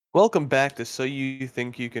Welcome back to So You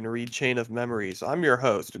Think You Can Read Chain of Memories. I'm your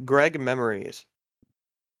host, Greg Memories.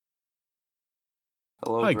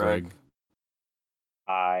 Hello, Hi, Greg. Greg.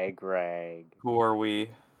 Hi, Greg. Who are we?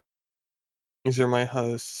 These are my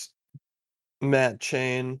hosts, Matt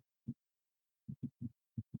Chain,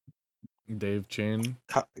 Dave Chain.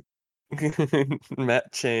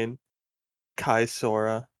 Matt Chain, Kai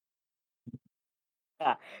Sora.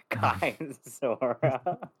 Kai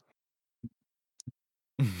Sora.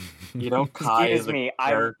 You know, Kai Excuse is a me,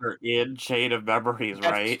 character in Chain of Memories,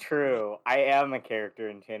 That's right? true. I am a character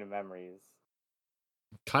in Chain of Memories.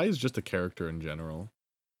 Kai is just a character in general.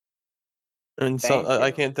 And so Thank I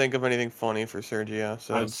you. can't think of anything funny for Sergio,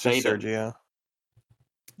 so I'm it's just Satan. Sergio.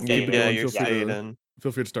 Keep it Yeah, going. you're Feel free to- Satan.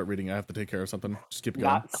 Feel free to start reading. I have to take care of something. Just keep it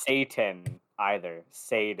going. Not Satan either.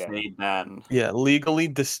 Satan. Satan. Yeah, legally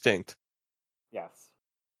distinct. Yes.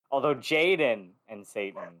 Although Jaden and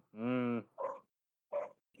Satan.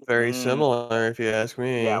 Very similar, if you ask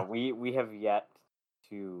me. Yeah, we have yet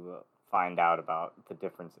to find out about the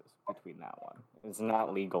differences between that one. It's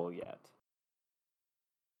not legal yet.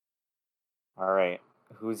 Alright.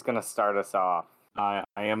 Who's gonna start us off? I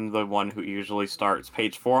am the one who usually starts.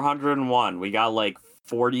 Page 401. We got like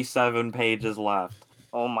 47 pages left.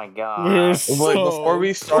 Oh my god. Wait, before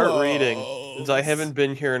we start reading, close. since I haven't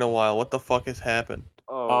been here in a while, what the fuck has happened?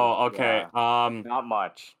 Oh, okay. yeah. Not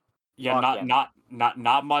much. Yeah, Fucking.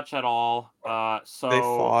 not much at all. So They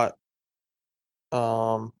fought.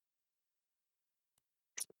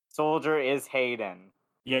 Soldier is Hayden.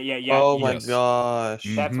 Yeah. Oh my Yes. gosh.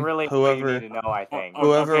 That's Mhm. really what Whoever- you need to know, I think.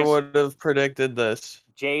 Whoever Okay, would have predicted this?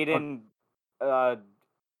 Jaden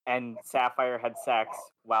and Sapphire had sex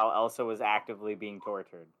while Elsa was actively being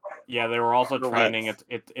tortured. Yeah, they were also Correct. training.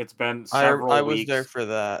 It's been several I weeks. was there for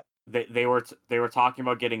that. They were talking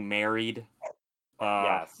about getting married.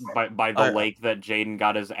 Yes. By the lake that Jaden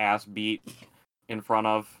got his ass beat in front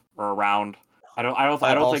of or around. I don't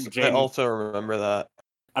think Jaden. I also remember that.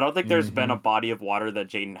 I don't think there's been a body of water that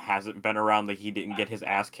Jaden hasn't been around that he didn't get his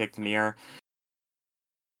ass kicked near.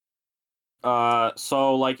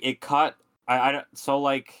 So like it cut. So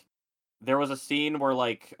like there was a scene where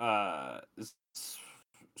like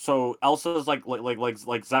so Elsa's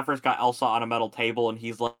like Zephyr's got Elsa on a metal table and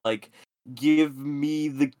he's like, give me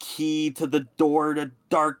the key to the door to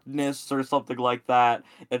darkness or something like that,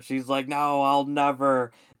 and she's like, no, I'll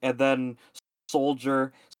never. And then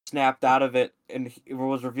Soldier snapped out of it and it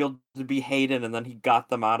was revealed to be Hayden, and then he got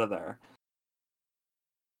them out of there.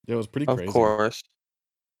 It was pretty Of crazy. course.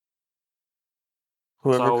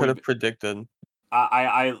 Whoever So could have predicted.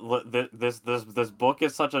 This book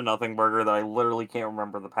is such a nothing burger that I literally can't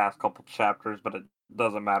remember the past couple chapters, but it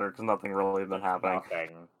doesn't matter because nothing really has been happening.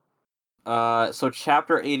 Nothing. So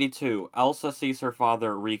chapter 82, Elsa sees her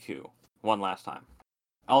father Riku one last time.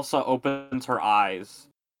 Elsa opens her eyes,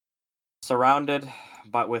 surrounded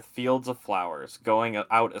but with fields of flowers, going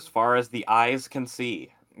out as far as the eyes can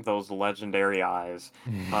see. Those legendary eyes.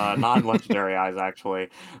 Non-legendary eyes, actually.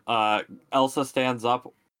 Elsa stands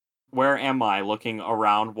up. Where am I? Looking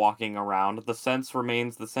around, walking around. The sense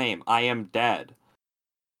remains the same. I am dead.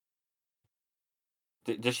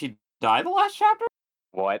 Did she die the last chapter?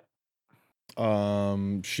 What?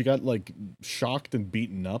 She got like shocked and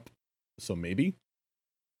beaten up, so maybe.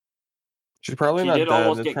 She's probably She not did dead.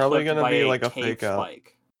 almost It's get probably clipped gonna by be like a cave fake out.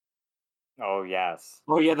 spike. Oh, yes.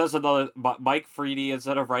 Oh yeah, that's another. Mike Freedy,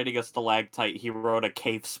 instead of writing a stalactite, he wrote a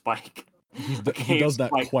cave spike. He does that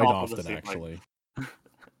quite often, actually.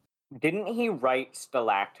 Didn't he write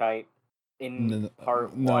stalactite in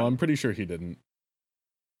part one? No, I'm pretty sure he didn't.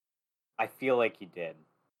 I feel like he did.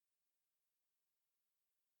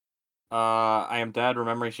 I am dead.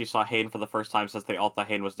 Remembering she saw Hayden for the first time since they all thought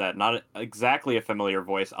Hayden was dead. Not exactly a familiar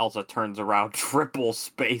voice. Elsa turns around, triple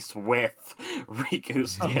space with Riku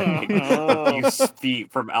standing a few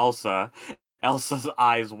feet from Elsa. Elsa's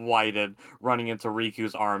eyes widen, running into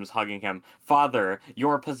Riku's arms, hugging him. Father,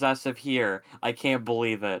 you're possessive here. I can't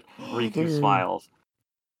believe it. Riku smiles.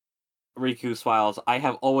 I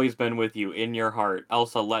have always been with you in your heart.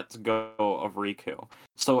 Elsa lets go of Riku.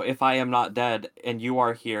 So if I am not dead and you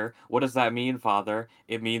are here, what does that mean, Father?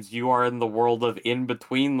 It means you are in the world of in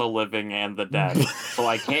between the living and the dead. So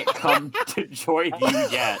I can't come to join you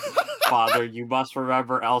yet, Father. You must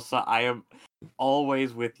remember, Elsa, I am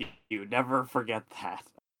always with you. Never forget that.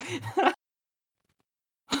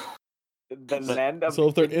 So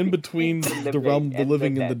if they're in between the realm of the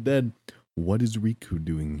living and the dead, what is Riku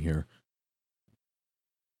doing here?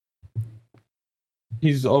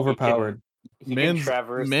 He's overpowered.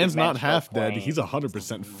 Man's not half dead. He's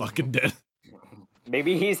 100% fucking dead.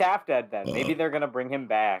 Maybe he's half dead then. Maybe they're gonna bring him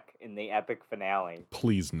back in the epic finale.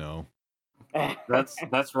 Please no.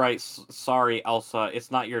 That's right. Sorry, Elsa. It's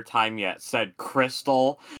not your time yet," said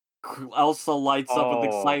Crystal. Elsa lights up with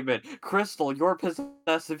excitement. "Crystal, you're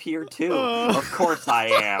possessive here too." "Of course I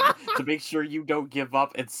am. To make sure you don't give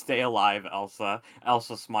up and stay alive, Elsa."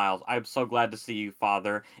 Elsa smiles. "I'm so glad to see you,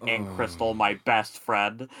 Father. And Crystal, my best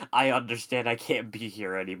friend. I understand I can't be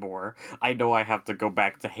here anymore. I know I have to go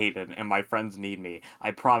back to Hayden, and my friends need me.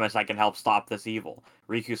 I promise I can help stop this evil."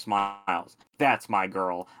 Riku smiles. "That's my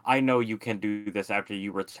girl. I know you can do this after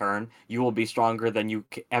you return. You will be stronger than you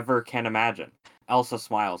ever can imagine." Elsa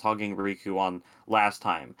smiles, hugging Riku on last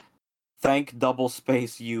time. "Thank double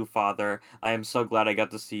space you, Father. I am so glad I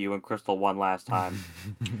got to see you and Crystal one last time."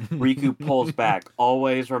 Riku pulls back.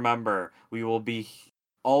 "Always remember, we will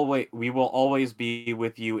always be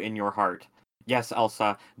with you in your heart." "Yes,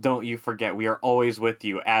 Elsa, don't you forget, we are always with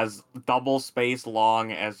you, as double space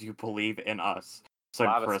long as you believe in us," said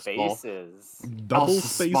Crystal. Of spaces. Double Elsa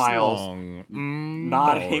space smiles, long.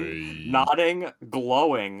 nodding,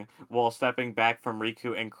 glowing, while stepping back from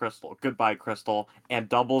Riku and Crystal. "Goodbye, Crystal, and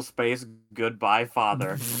double space goodbye,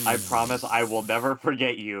 Father. I promise I will never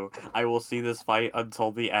forget you. I will see this fight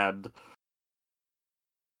until the end."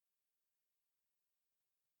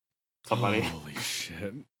 Somebody. Holy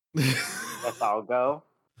shit. Guess I'll go.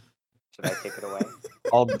 Should I take it away?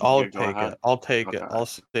 I'll Yeah, go take ahead. it. I'll take it. Okay. I'll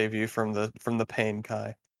save you from the pain,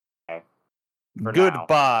 Kai. Okay. For now.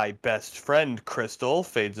 Goodbye, best friend. Crystal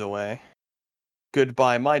fades away.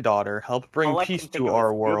 Goodbye, my daughter. Help bring All I can peace think to of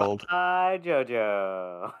our is world. Goodbye,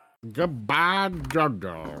 Jojo. Goodbye,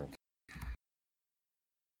 Jojo.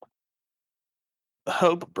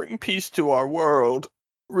 Help bring peace to our world.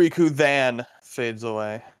 Riku then fades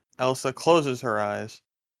away. Elsa closes her eyes.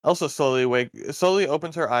 Elsa slowly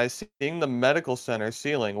opens her eyes, seeing the medical center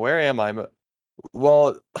ceiling. Where am I?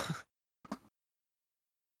 Well,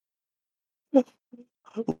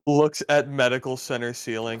 looks at medical center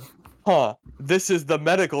ceiling. Huh, this is the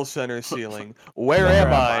medical center ceiling. Where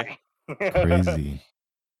am I? Crazy.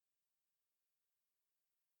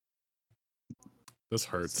 This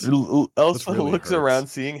hurts. Elsa really looks hurts. around,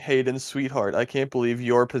 seeing Hayden's sweetheart. "I can't believe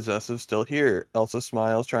you're possessive still here." Elsa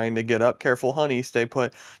smiles, trying to get up. "Careful, honey. Stay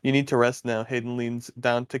put. You need to rest now." Hayden leans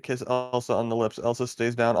down to kiss Elsa on the lips. Elsa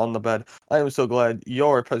stays down on the bed. "I am so glad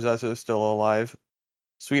you're possessive still alive.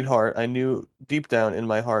 Sweetheart, I knew deep down in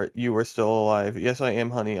my heart you were still alive." "Yes, I am,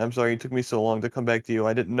 honey. I'm sorry it took me so long to come back to you.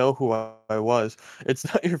 I didn't know who I was." "It's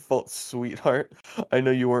not your fault, sweetheart. I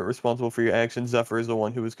know you weren't responsible for your actions. Zephyr is the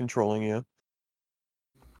one who was controlling you."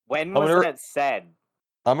 When I'm was gonna- that said?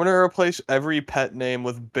 I'm gonna replace every pet name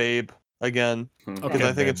with Babe again because Okay,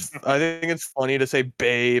 I think it's funny to say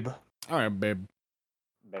Babe. All right, babe.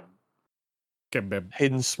 Babe. Okay, babe.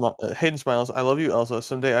 Hayden smiles. "I love you, Elsa.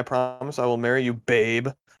 Someday I promise I will marry you, Babe."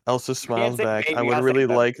 Elsa smiles say back. babe, "I you would gotta say really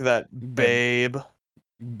babe. like that, Babe."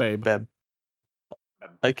 Babe. Babe.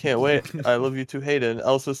 "I can't wait. I love you too, Hayden."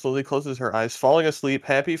 Elsa slowly closes her eyes, falling asleep,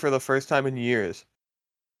 happy for the first time in years.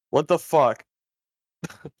 What the fuck?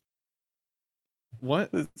 What?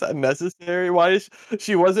 Is that necessary? Why is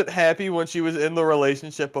she wasn't happy when she was in the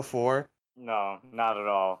relationship before? No, not at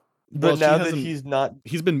all. But Well, she now that hasn't- he's not,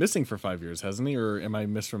 He's been missing for 5 years, hasn't he? Or am I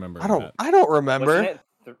misremembering that? I don't remember. Wasn't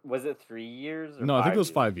it? Was it 3 years? Or No, I think it was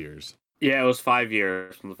 5 5 years. Yeah, it was 5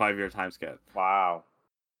 years from the 5-year time skip. Wow.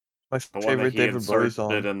 My The one that favorite he David Bowie inserted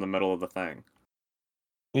song. in the middle of the thing.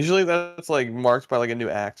 Usually that's like marked by like a new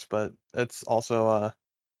act, but it's also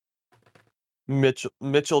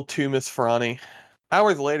Mitchell to Miss Franny.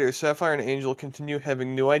 Hours later, Sapphire and Angel continue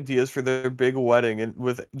having new ideas for their big wedding, and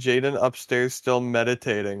with Jaden upstairs still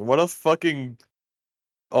meditating. What a fucking...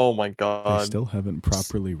 Oh my They god. still haven't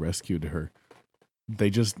properly rescued her. They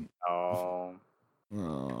just... Oh.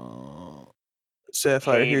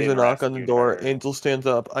 Sapphire hears a Hayden knock on the rescued door. her. Angel stands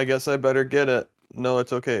up. "I guess I better get it." "No,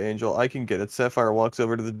 it's okay, Angel. I can get it." Sapphire walks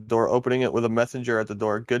over to the door, opening it with a messenger at the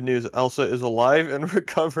door. "Good news, Elsa is alive and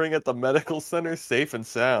recovering at the medical center, safe and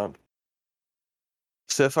sound."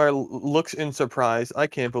 Sapphire looks in surprise. "I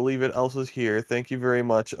can't believe it. Elsa's here. Thank you very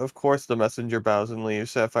much." Of course, the messenger bows and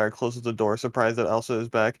leaves. Sapphire closes the door, surprised that Elsa is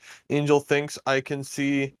back. Angel thinks I can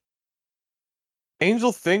see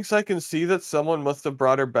that someone must have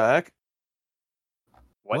brought her back.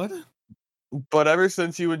 What? But ever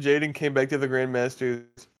since you and Jaden came back to the Grandmasters,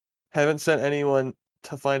 haven't sent anyone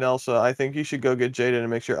to find Elsa. I think you should go get Jaden and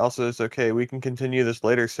make sure Elsa is okay. We can continue this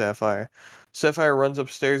later, Sapphire. Sapphire runs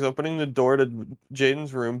upstairs, opening the door to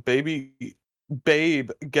Jaden's room.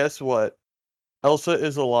 Babe, guess what? Elsa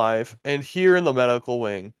is alive, and here in the medical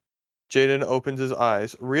wing. Jaden opens his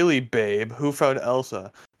eyes. "Really, babe? Who found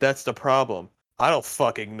Elsa?" "That's the problem. I don't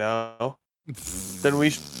fucking know. Then we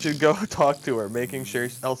should go talk to her, making sure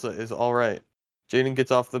Elsa is all right. Jaden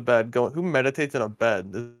gets off the bed, going. Who meditates in a bed?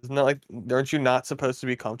 Isn't that like? Aren't you not supposed to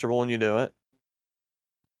be comfortable when you do it?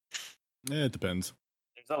 It depends.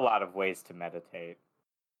 There's a lot of ways to meditate.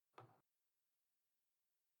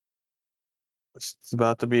 It's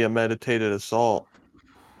about to be a meditated assault.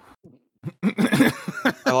 I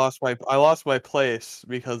lost my place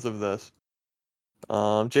because of this.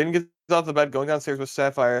 Jaden gets off the bed, going downstairs with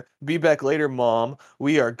Sapphire. Be back later, Mom.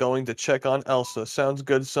 We are going to check on Elsa. Sounds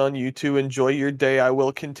good, son. You two enjoy your day. I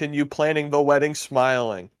will continue planning the wedding,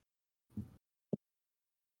 smiling.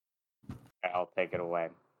 I'll take it away.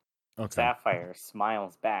 Okay. Sapphire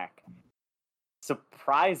smiles back.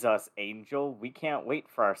 Surprise us, Angel. We can't wait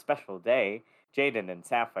for our special day. Jaden and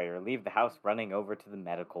Sapphire leave the house running over to the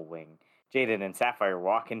medical wing. Jaden and Sapphire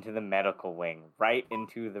walk into the medical wing, right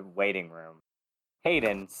into the waiting room.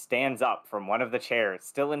 Hayden stands up from one of the chairs,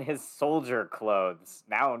 still in his soldier clothes,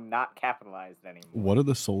 now not capitalized anymore. What are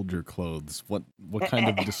the soldier clothes? What kind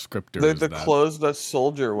of descriptor They're is the that? clothes that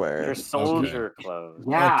soldier wears. They're soldier clothes.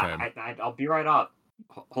 Yeah, okay. I'll be right up.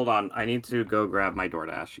 Hold on, I need to go grab my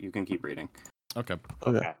DoorDash. You can keep reading. Okay.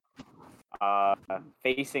 Okay.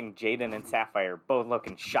 Facing Jaden and Sapphire, both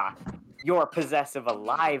looking shocked. You're possessive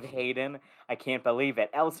alive, Hayden. I can't believe it.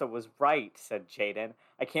 Elsa was right, said Jaden.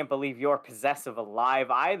 I can't believe you're possessive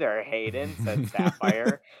alive either, Hayden, said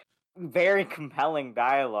Sapphire. Very compelling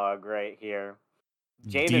dialogue right here.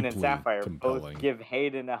 Jaden and Sapphire both give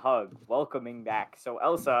Hayden a hug, welcoming back. So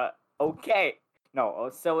Elsa, okay.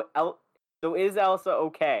 No, so is Elsa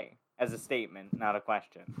okay? As a statement, not a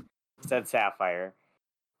question, said Sapphire.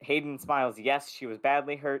 Hayden smiles. Yes, she was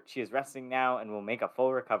badly hurt. She is resting now and will make a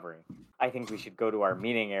full recovery. I think we should go to our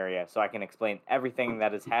meeting area so I can explain everything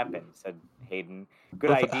that has happened, said Hayden. Good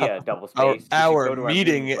idea, double space. Our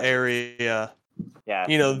meeting area. Yeah.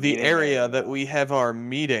 You know, the area that we have our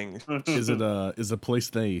meetings. Is it a place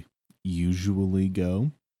they usually go?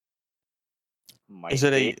 Is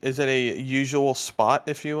it a usual spot,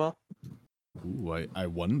 if you will? Ooh, I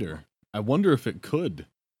wonder. I wonder if it could.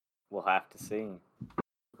 We'll have to see.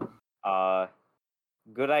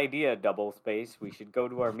 Good idea, double space. We should go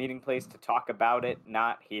to our meeting place to talk about it,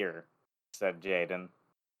 not here, said Jaden.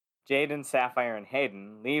 Jaden, Sapphire, and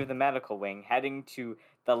Hayden leave the medical wing, heading to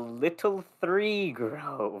the Little Three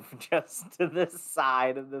Grove, just to the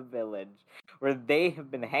side of the village, where they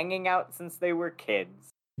have been hanging out since they were kids.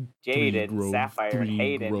 Jaden, Sapphire, and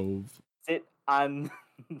Hayden sit on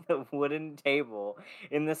the wooden table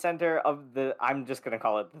in the center of the... I'm just going to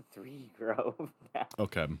call it the Three Grove now.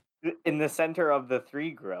 Okay. In the center of the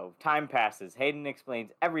Three Grove, time passes. Hayden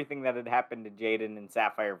explains everything that had happened to Jaden and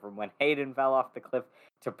Sapphire, from when Hayden fell off the cliff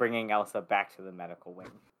to bringing Elsa back to the medical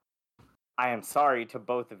wing. I am sorry to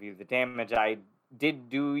both of you. The damage I did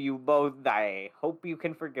do you both. I hope you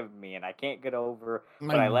can forgive me, and I can't get over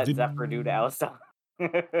what I let Zephyr do to Elsa.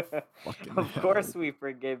 Of course we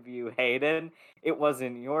forgive you, Hayden. It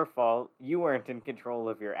wasn't your fault. You weren't in control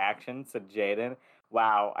of your actions, said Jaden.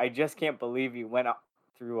 Wow, I just can't believe you went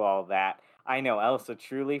through all that. I know Elsa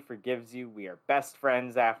truly forgives you. We are best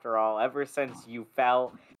friends after all. Ever since you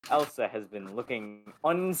fell, Elsa has been looking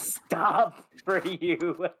unstopped for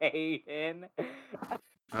you, Hayden.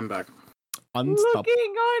 I'm back. Unstop.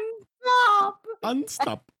 Looking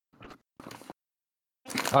Unstop.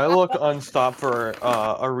 I look unstop for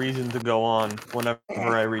a reason to go on whenever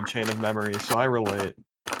I read Chain of Memories, so I relate.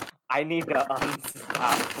 I need to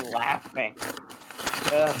unstop laughing.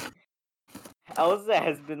 Elsa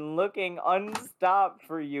has been looking unstopped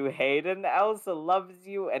for you, Hayden. Elsa loves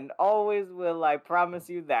you and always will, I promise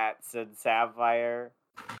you that, said Sapphire.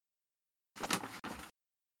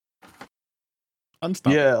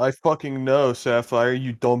 Unstop. Yeah, I fucking know, Sapphire,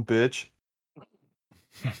 you dumb bitch.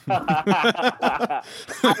 I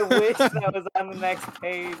wish that was on the next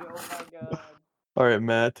page. Oh my god. Alright,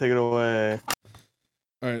 Matt, take it away.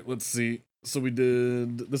 Alright, let's see. So we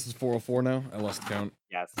did... This is 404 now? I lost count.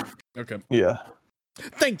 Yes. Okay. Yeah.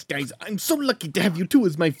 Thanks, guys. I'm so lucky to have you two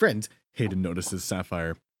as my friends. Hayden notices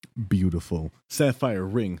Sapphire. Beautiful. Sapphire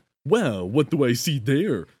ring. Well, what do I see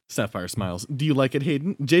there? Sapphire smiles. Do you like it,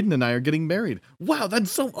 Hayden? Jaden and I are getting married. Wow,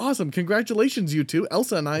 that's so awesome. Congratulations, you two.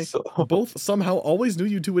 Elsa and I both somehow always knew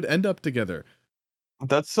you two would end up together.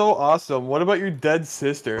 That's so awesome. What about your dead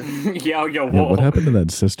sister? Whoa. Yeah, what happened to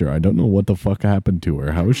that sister? I don't know what the fuck happened to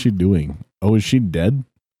her. How is she doing? Oh, is she dead?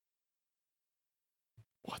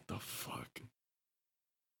 What the fuck?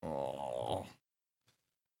 Oh.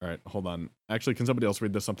 Alright, hold on. Actually, can somebody else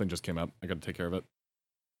read this? Something just came up. I gotta take care of it.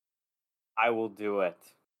 I will do it.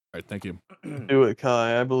 Alright, thank you. Do it,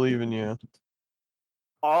 Kai. I believe in you.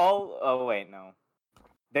 Oh, wait, no.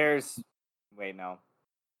 Wait, no.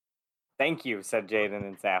 Thank you, said Jaden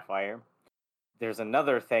and Sapphire. There's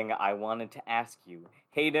another thing I wanted to ask you.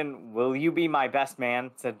 Hayden, will you be my best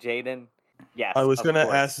man? Said Jaden. Yes, I was of gonna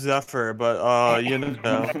course. ask Zephyr, but you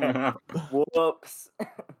know. Whoops.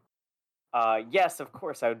 Yes, of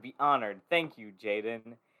course, I would be honored. Thank you,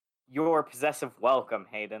 Jaden. Your possessive welcome,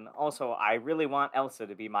 Hayden. Also, I really want Elsa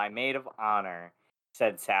to be my maid of honor,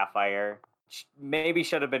 said Sapphire. Maybe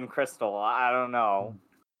should have been Crystal. I don't know.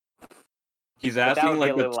 He's But that asking would be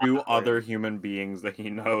like a the little two awkward. other human beings that he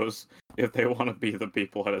knows if they want to be the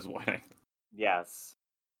people at his wedding. Yes.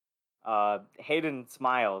 Hayden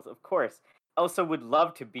smiles. Of course, Elsa would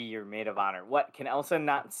love to be your maid of honor. What, can Elsa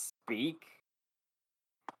not speak?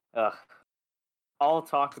 Ugh. All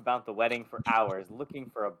talk about the wedding for hours, looking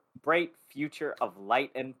for a bright future of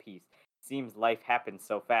light and peace. Seems life happens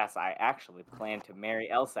so fast. I actually plan to marry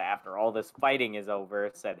Elsa after all this fighting is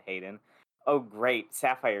over, said Hayden. Oh, great.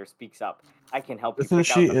 Sapphire speaks up. I can help you Isn't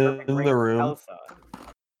pick out she the perfect in ring the for room? Elsa.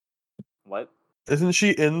 What? Isn't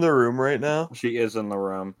she in the room right now? She is in the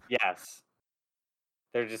room. Yes.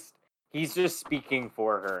 He's just speaking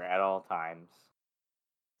for her at all times.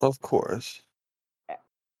 Of course.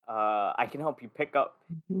 I can help you pick out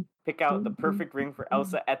the perfect ring for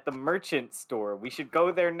Elsa at the merchant store. We should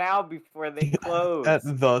go there now before they close. At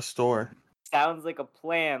the store. Sounds like a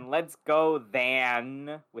plan. Let's go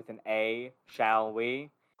then, with an A, shall we?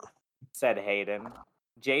 Said Hayden.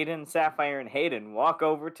 Jaden, Sapphire, and Hayden walk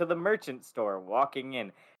over to the merchant store, walking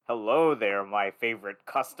in. Hello there, my favorite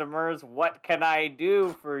customers. What can I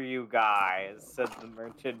do for you guys? Said the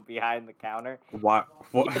merchant behind the counter. What?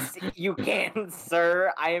 Yes, you can,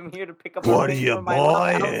 sir. I am here to pick up What a are ring you for my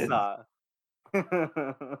love, buying? Elsa.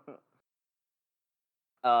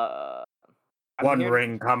 I'm One here to-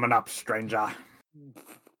 ring coming up, stranger.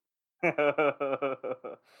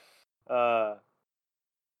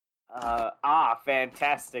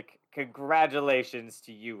 Fantastic. Congratulations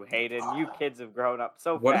to you, Hayden. You kids have grown up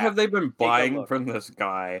so What fast. have they been a buying look. from this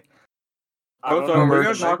guy? I don't Also, know, are we Merch-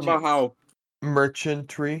 gonna talk about how?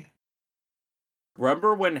 Merchantry.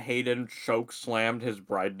 Remember when Hayden choke slammed his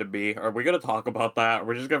bride to be? Are we gonna talk about that?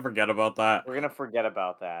 We're just gonna forget about that. We're gonna forget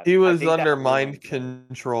about that. He I was think that under ruins mind it.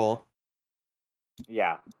 control.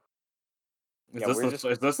 Yeah. Is Yeah, this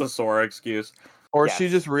we're is this the Sora excuse? Or she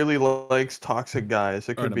Yes. just really likes toxic guys.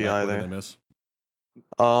 It All right, could I'm be back. What did I either. miss?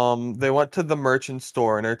 They went to the merchant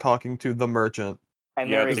store and they're talking to the merchant. And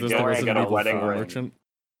Yeah, they're Is this the ignoring Resident a Evil wedding 4 ring. merchant?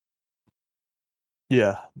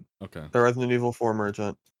 Yeah, Okay, the Resident Evil 4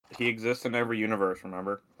 merchant. He exists in every universe.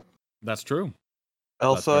 Remember? that's true.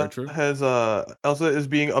 Elsa true. Elsa is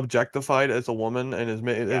being objectified as a woman and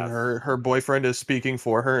and Yes. her boyfriend is speaking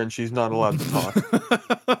for her and she's not allowed to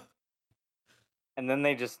talk. And then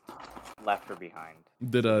they just left her behind.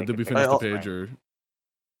 did They did could we pick finish up the the page ring. or?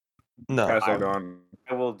 No. Pass I- it on.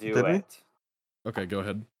 I will do Did we? it. Okay, go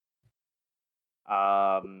ahead.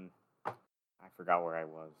 I forgot where I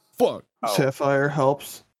was. Fuck. Oh, Sapphire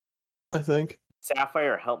helps, I think.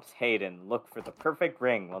 Sapphire helps Hayden look for the perfect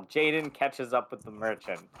ring while Jaden catches up with the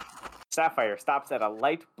merchant. Sapphire stops at a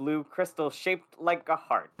light blue crystal shaped like a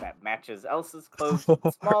heart that matches Elsa's clothes with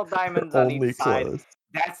small diamonds on Only each side. clothes.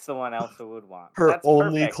 That's the one Elsa would want. Her That's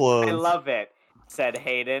only perfect. I clothes. love it, said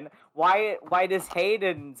Hayden. Why does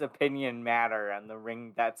Hayden's opinion matter on the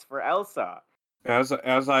ring that's for Elsa? As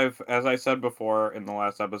I said before in the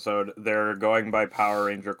last episode, they're going by Power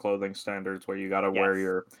Ranger clothing standards where you gotta wear Yes.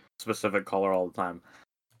 your specific color all the time.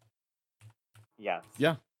 Yes.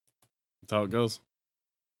 Yeah. That's how it goes.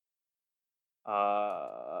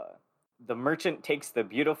 The merchant takes the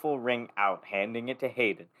beautiful ring out, handing it to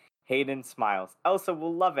Hayden. Hayden smiles. Elsa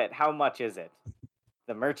will love it. How much is it?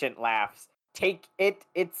 The merchant laughs. Take it.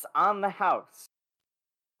 It's on the house.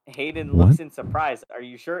 Hayden looks in surprise. Are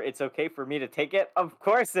you sure it's okay for me to take it? Of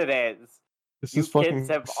course it is. This You is fucking kids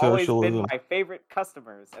have always been socialism. my favorite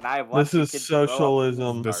customers, and I have watched This you is kids grow up from the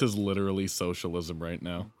socialism. This start. is literally socialism right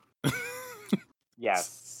now.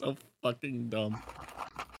 Yes. So fucking dumb.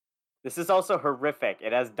 This is also horrific.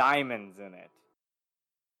 It has diamonds in it.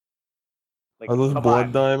 Like, Are those come blood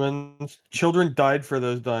on. diamonds? Children died for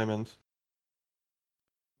those diamonds.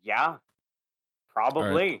 Yeah.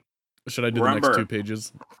 Probably. Should I do the next Remember- 2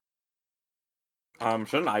 pages?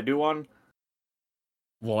 Shouldn't I do one?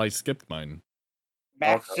 Well, I skipped mine.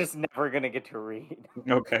 Matt's Okay. just never gonna get to read.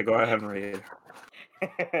 Okay, go ahead and read.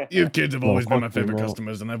 You kids have Well, always been my fuck you, favorite Matt.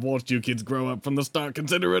 customers, and I've watched you kids grow up from the start.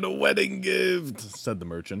 Consider it a wedding gift, said the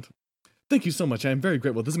merchant. Thank you so much. I am very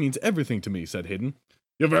grateful. This means everything to me, said Hayden.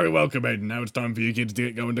 You're very welcome, Hayden. Now it's time for you kids to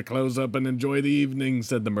get going to close up and enjoy the evening,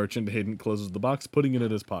 said the merchant. Hayden closes the box, putting it in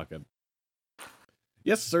his pocket.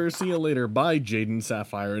 Yes, sir. See you later. Bye, Jaden,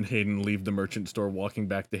 Sapphire, and Hayden leave the merchant store, walking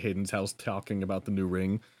back to Hayden's house, talking about the new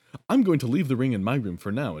ring. I'm going to leave the ring in my room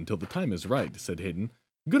for now until the time is right, said Hayden.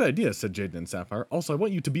 Good idea, said Jaden and Sapphire. Also, I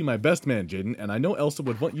want you to be my best man, Jaden, and I know Elsa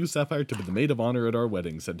would want you, Sapphire, to be the maid of honor at our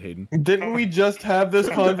wedding, said Hayden. Didn't we just have this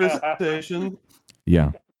conversation?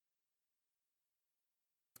 Yeah.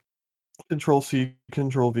 Control C,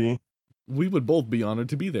 Control V. We would both be honored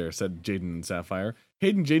to be there, said Jaden and Sapphire.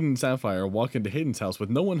 Hayden, Jaden, and Sapphire walk into Hayden's house with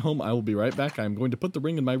no one home. I will be right back. I am going to put the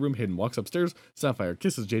ring in my room. Hayden walks upstairs. Sapphire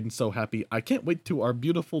kisses Jaden, so happy. I can't wait to our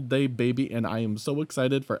beautiful day, baby, and I am so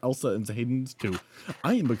excited for Elsa and Hayden's too.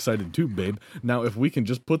 I am excited too, babe. Now, if we can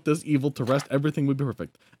just put this evil to rest, everything will be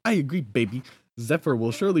perfect. I agree, baby. Zephyr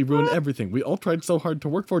will surely ruin everything. We all tried so hard to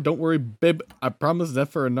work for. Don't worry, babe. I promise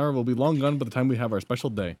Zephyr and Nara will be long gone by the time we have our special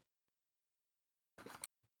day.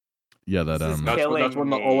 Yeah, that This is That's when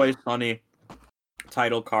the me. Always Sunny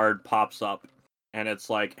title card pops up, and it's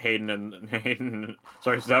like Zephyr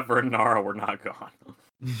and Nara were not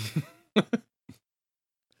gone.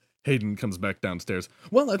 Hayden comes back downstairs.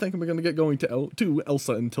 Well, I think we're going to get going to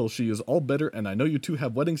Elsa until she is all better, and I know you two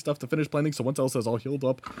have wedding stuff to finish planning, so once Elsa is all healed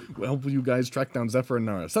up, we'll help you guys track down Zephyr and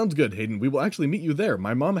Nara. Sounds good, Hayden. We will actually meet you there.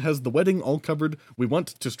 My mom has the wedding all covered. We want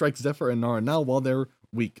to strike Zephyr and Nara now while they're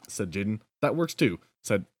weak, said Jaden. That works too,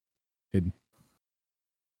 said Hayden.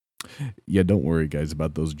 Yeah, don't worry, guys,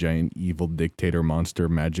 about those giant evil dictator monster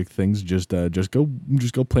magic things. Just go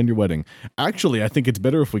plan your wedding. Actually, I think it's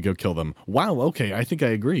better if we go kill them. Wow, okay, I think I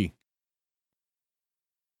agree.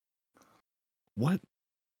 What?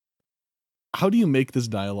 How do you make this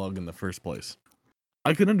dialogue in the first place?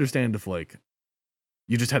 I could understand if, like,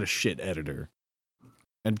 you just had a shit editor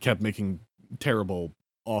and kept making terrible,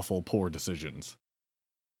 awful, poor decisions.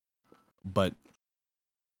 But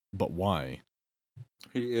why?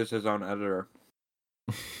 He is his own editor.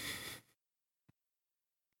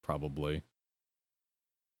 Probably.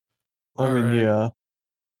 I mean, Alright. yeah.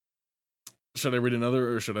 Should I read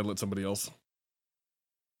another, or should I let somebody else?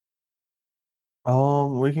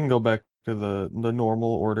 We can go back to the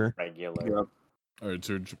normal order. Regular. Yep. All right,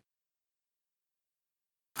 Serge.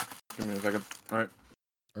 Give me a second. All right.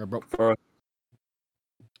 All right, bro.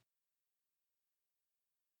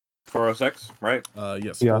 406, right?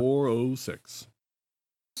 Yes, Yeah. 406.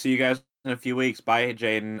 See you guys in a few weeks. Bye,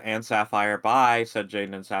 Jaden and Sapphire. Bye, said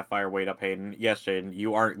Jaden and Sapphire. Wait up, Hayden. Yes, Jaden,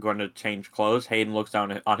 you aren't going to change clothes. Hayden looks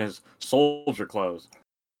down on his soldier clothes.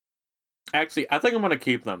 Actually, I think I'm going to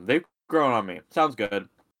keep them. They've grown on me. Sounds good.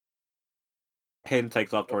 Hayden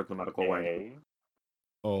takes off towards the medical wing. Okay.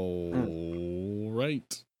 All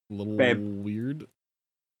right. A little Babe. weird.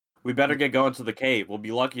 We better get going to the cave. We'll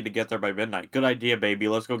be lucky to get there by midnight. Good idea, baby.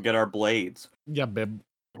 Let's go get our blades. Yeah, babe.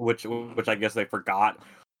 Which I guess they forgot.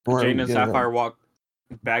 Where are we Jaden and getting Sapphire them? walk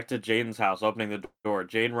back to Jaden's house, opening the door.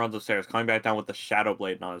 Jaden runs upstairs, coming back down with the shadow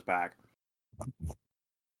blade on his back.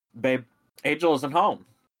 Babe, Angel isn't home.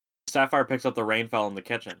 Sapphire picks up the rainfall in the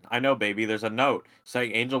kitchen. I know, baby, there's a note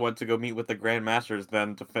saying Angel went to go meet with the Grand Masters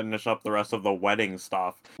then to finish up the rest of the wedding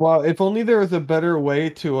stuff. Well, if only there was a better way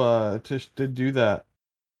to do that.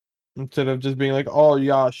 Instead of just being like, oh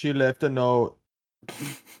yeah, she left a note.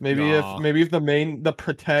 Maybe Nah. if the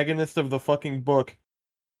protagonist of the fucking book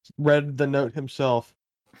read the note himself.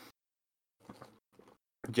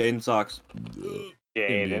 Jaden sucks.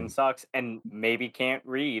 Jaden Indeed. sucks and maybe can't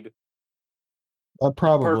read.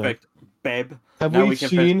 Probably. Perfect, babe. Have Now we we can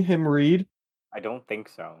seen him read? I don't think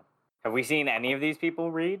so. Have we seen any of these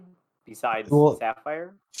people read besides Well,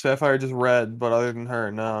 Sapphire? Sapphire just read, but other than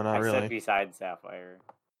her, no, not I really. said besides Sapphire.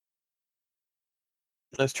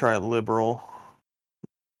 Let's try liberal.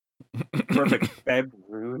 Perfect, babe.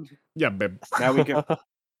 Rude. Yeah, babe. Now we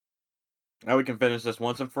can finish this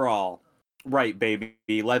once and for all. Right, baby,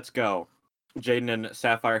 let's go. Jaden and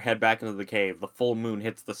Sapphire head back into the cave. The full moon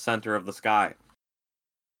hits the center of the sky.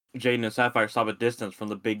 Jaden and Sapphire stop a distance from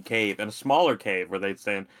the big cave and a smaller cave where they'd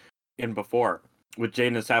stayed in before. With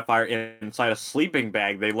Jaden and Sapphire inside a sleeping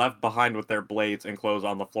bag they left behind with their blades and clothes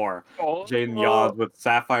on the floor. Jaden yawns with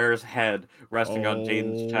Sapphire's head resting on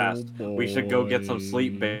Jaden's chest. We should go get some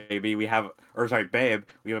sleep, baby. We have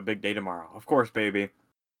a big day tomorrow. Of course, baby.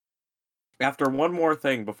 After one more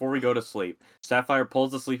thing before we go to sleep, Sapphire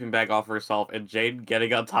pulls the sleeping bag off herself and Jade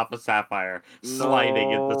getting on top of Sapphire, sliding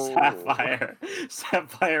into No. Sapphire.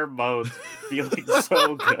 Sapphire moans, feeling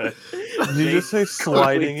so good. Did you just say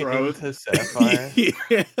sliding into Sapphire?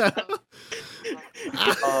 Yeah.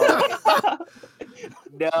 Oh.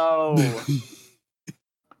 No.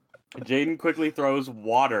 Jaden quickly throws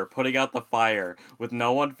water, putting out the fire. With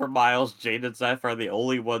no one for miles, Jade and Sapphire are the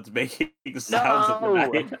only ones making sounds in the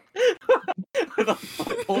No. night. with a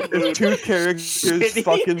full moon. If two characters shitting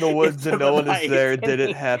fuck in the woods into and no the one is there, mic. did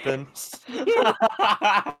it happen?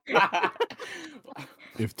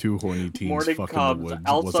 If two horny teens Morning fuck in comes. the woods,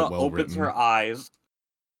 was Elsa it well opens written? her eyes,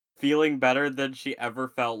 feeling better than she ever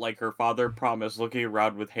felt, like her father promised, looking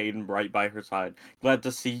around with Hayden right by her side. Glad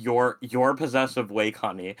to see your possessive wake,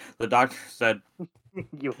 honey. The doctor said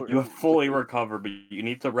you have fully recovered, but you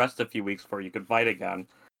need to rest a few weeks before you can fight again.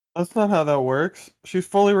 That's not how that works. She's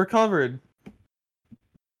fully recovered.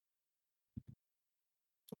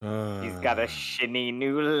 He's got a shinny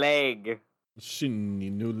new leg. Shinny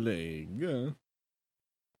new leg.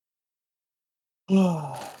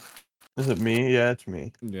 Is it me? Yeah, it's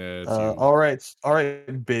me. Yeah, it's you. All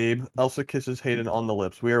right, babe. Elsa kisses Hayden on the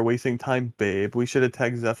lips. We are wasting time, babe. We should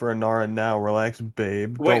attack Zephyr and Nara now. Relax,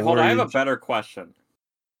 babe. Wait, Don't hold on. I worry. have a better question.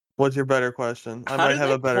 What's your better question? I How might do have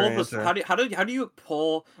they a better pull the- answer. How do you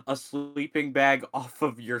pull a sleeping bag off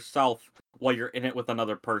of yourself while you're in it with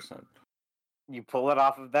another person? You pull it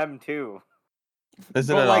off of them too.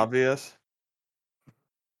 Isn't But, it like- obvious?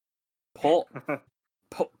 Pull.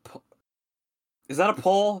 Is that a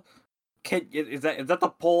pull? Is that the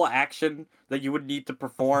pull action that you would need to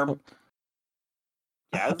perform?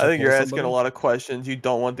 Yes. I think you're pull asking somebody? a lot of questions you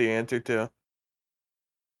don't want the answer to.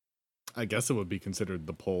 I guess it would be considered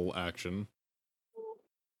the pull action.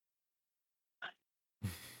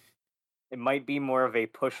 It might be more of a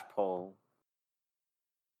push pull.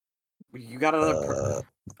 You got another.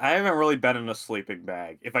 I haven't really been in a sleeping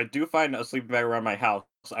bag. If I do find a sleeping bag around my house,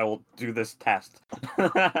 I will do this test.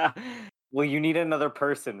 Well, you need another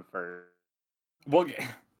person first. We'll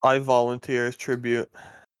I volunteer as tribute.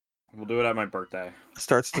 do it at my birthday.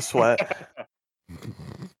 Starts to sweat.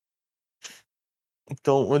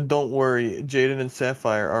 Don't worry. Jaden and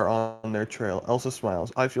Sapphire are on their trail. Elsa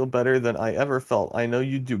smiles. I feel better than I ever felt. I know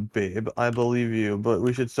you do, babe. I believe you, but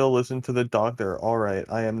we should still listen to the doctor. All right.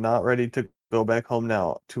 I am not ready to go back home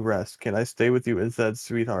now to rest. Can I stay with you instead,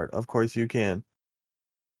 sweetheart? Of course you can.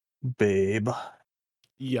 Babe.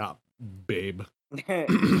 Yeah, babe.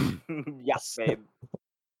 Yes, babe.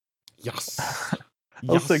 Yes.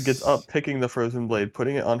 Elsa gets up, picking the frozen blade,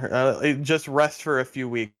 putting it on her. Just rest for a few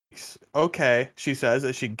weeks. Okay, she says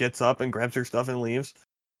as she gets up and grabs her stuff and leaves.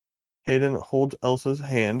 Hayden holds Elsa's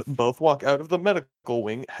hand. Both walk out of the medical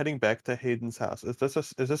wing, heading back to Hayden's house. Is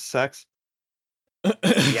this sex?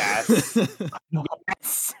 Yes.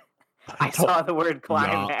 Yes. I saw the word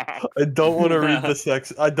climax. I don't want to read the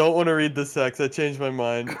sex. I don't want to read the sex. I changed my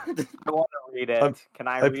mind. I want to read it. Can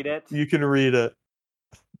I read it? You can read it.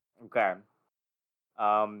 Okay.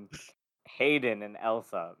 Hayden and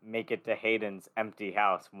Elsa make it to Hayden's empty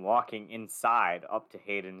house, walking inside up to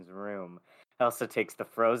Hayden's room. Elsa takes the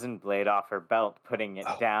frozen blade off her belt, putting it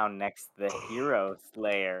down next to the Hero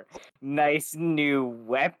Slayer. Nice new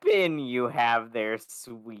weapon you have there,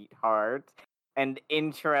 sweetheart. And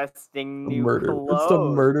interesting new clothes. It's a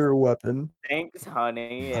murder weapon. Thanks,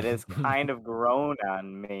 honey. It has kind of grown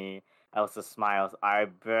on me. Elsa smiles. I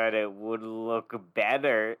bet it would look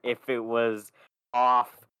better if it was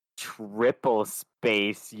off triple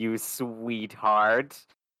space, you sweetheart.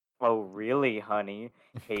 Oh, really, honey?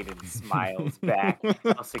 Hayden smiles back.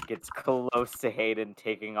 Elsa gets close to Hayden,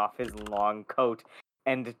 taking off his long coat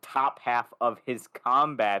and top half of his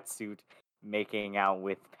combat suit, making out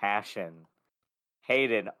with passion.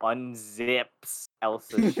 Hayden unzips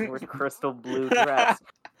Elsa's short crystal blue dress,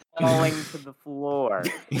 falling to the floor.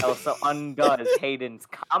 Elsa undoes Hayden's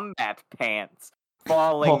combat pants,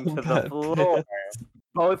 falling to the Combat floor.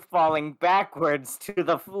 Both falling backwards to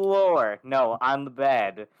the floor. No, on the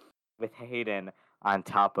bed, with Hayden on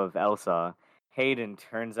top of Elsa. Hayden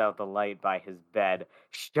turns out the light by his bed,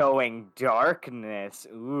 showing darkness.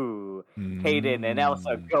 Ooh. Hayden and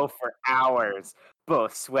Elsa go for hours,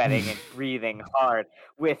 both sweating and breathing hard,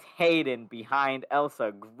 with Hayden behind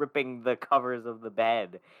Elsa gripping the covers of the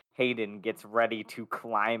bed. Hayden gets ready to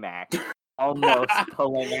climax, almost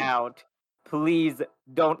pulling out. Please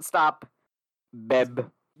don't stop, Beb.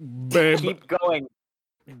 Babe. Keep going.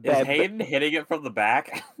 Is Beb. Hayden hitting it from the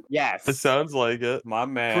back? Yes. It sounds like it. My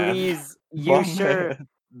man. Please, My you sure, man.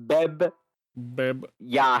 Beb. Babe.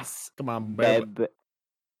 Yes, Come on, babe. Beb.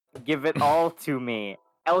 Give it all to me.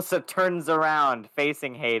 Elsa turns around,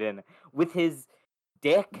 facing Hayden, with his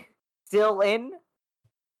dick still in.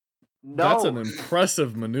 No, That's an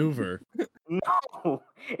impressive maneuver. no.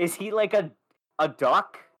 Is he like a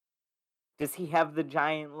duck? Does he have the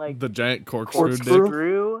giant like The giant corkscrew dick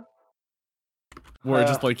corkscrew? where it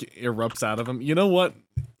just like erupts out of him. You know what?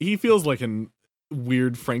 He feels like an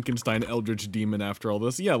weird Frankenstein eldritch demon after all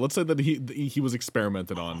this. Yeah, let's say that he was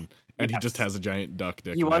experimented on and he just Yes. has a giant duck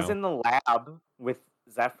dick. He was now. in the lab with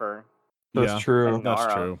Zephyr. That's Yeah. true. and That's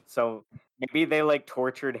Nara. true. So maybe they like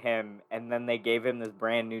tortured him, and then they gave him this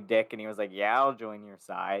brand new dick, and he was like, "Yeah, I'll join your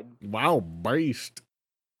side." Wow, beast.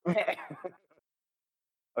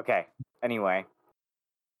 Okay. Anyway,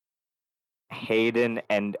 Hayden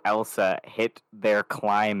and Elsa hit their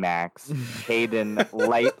climax. Hayden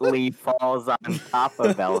lightly falls on top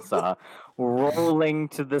of Elsa, rolling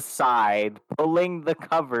to the side, pulling the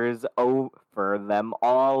covers over them,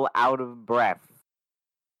 all out of breath.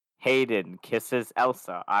 Hayden kisses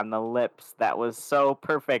Elsa on the lips. That was so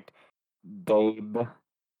perfect. Babe,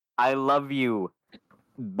 I love you.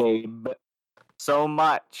 Babe, so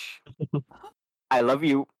much. I love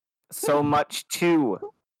you so much too.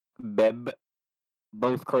 Babe.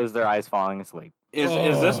 Both close their eyes, falling asleep. Is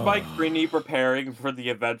this Mike Oh. Greeny preparing for the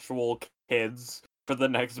eventual kids for the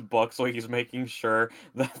next book, so he's making sure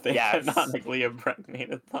that they Yes. canonically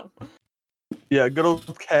impregnated them? Yeah, good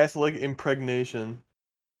old Catholic impregnation.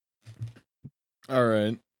 All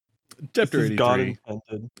right. This Chapter is God 83.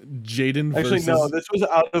 intended. Jaden Actually, versus... no, this was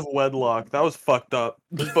out of wedlock. That was fucked up.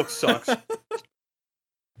 This book sucks.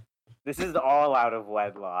 This is all out of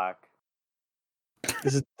wedlock.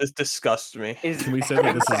 This disgusts me. Is Can we say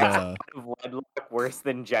that this is out of wedlock worse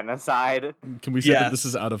than genocide? Can we say that this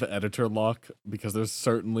Yes. is out of editor lock? Because there's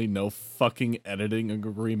certainly no fucking editing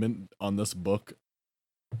agreement on this book.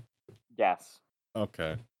 Yes.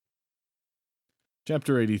 Okay.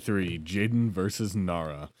 Chapter 83, Jaden versus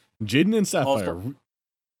Nara. Jaden and Sapphire.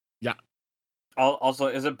 Also,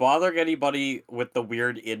 is it bothering anybody with the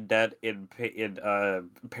weird indent in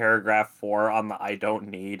paragraph 4 on the "I don't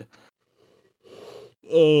need"?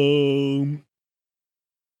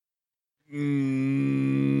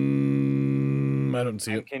 I don't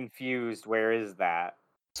see I'm it. confused. Where is that?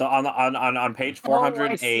 So on page Oh,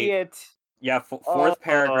 I see 408, it. yeah, fourth Oh.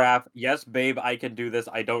 paragraph. Yes, babe, I can do this.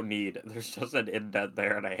 I don't need. There's just an indent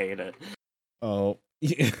there, and I hate it. Oh.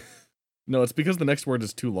 Yeah. No, it's because the next word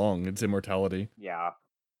is too long. It's immortality. Yeah.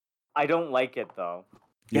 I don't like it though.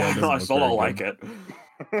 Yeah, it Yeah, doesn't no, I look still very don't like good.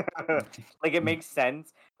 it. Like it makes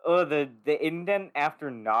sense. Oh, the indent after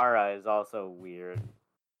Nara is also weird.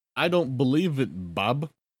 I don't believe it, Bob.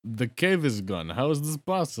 The cave is gone. How is this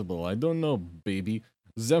possible? I don't know, baby.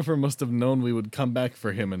 Zephyr must have known we would come back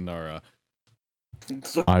for him and Nara.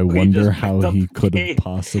 So I he wonder just how picked up he the could have cave.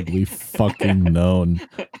 possibly fucking known.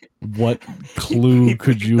 What clue He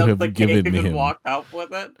could you picked up have the given cave and him? walked out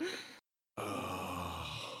with it.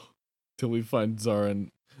 Till we find Zara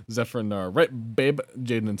and Zephyr and Nara. Right, babe,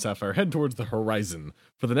 Jaden and Sapphire head towards the horizon.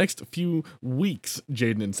 For the next few weeks,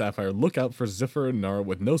 Jaden and Sapphire look out for Zephyr and Nara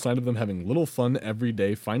with no sign of them having little fun every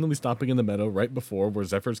day, finally stopping in the meadow right before where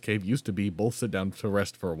Zephyr's cave used to be. Both sit down to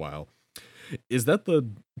rest for a while. Is that the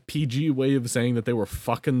PG way of saying that they were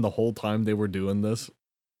fucking the whole time they were doing this?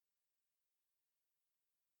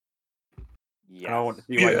 Yes. I don't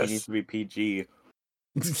see why Yes. he needs to be PG.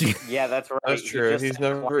 Yeah, that's right. That's He true. just He's said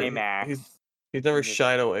never- climax. He's never Just-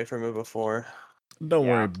 shied away from it before. Don't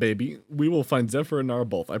Yeah. worry, baby. We will find Zephyr and Nara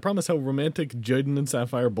both. I promise how romantic. Jaden and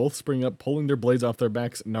Sapphire both spring up, pulling their blades off their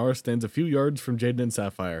backs. Nara stands a few yards from Jaden and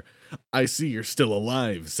Sapphire. I see you're still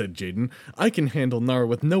alive, said Jaden. I can handle Nara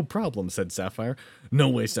with no problem, said Sapphire. No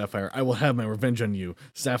way, Sapphire. I will have my revenge on you.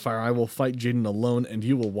 Sapphire, I will fight Jaden alone, and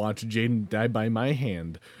you will watch Jaden die by my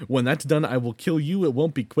hand. When that's done, I will kill you. It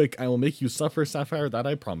won't be quick. I will make you suffer, Sapphire. That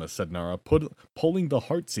I promise, said Nara, pulling the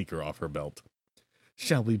Heartseeker off her belt.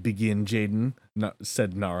 Shall we begin, Jaden?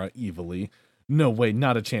 Said Nara evilly. No way,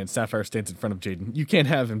 not a chance. Sapphire stands in front of Jaden. You can't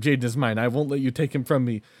have him. Jaden is mine. I won't let you take him from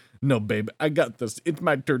me. No, babe, I got this. It's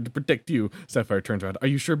my turn to protect you. Sapphire turns around. Are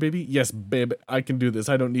you sure, baby? Yes, babe, I can do this.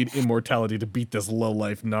 I don't need immortality to beat this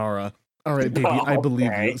lowlife Nara. All right, baby, I believe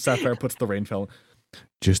you. Okay. Sapphire puts the rain fell.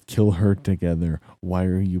 Just kill her together. Why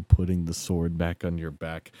are you putting the sword back on your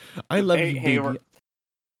back? I love Hey, you, hey, baby.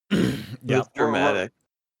 Yeah. That's dramatic.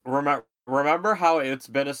 Remember how it's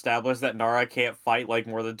been established that Nara can't fight like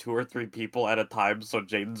more than 2 or 3 people at a time, so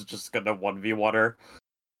Jaden's just gonna 1v1 her?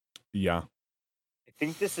 Yeah. I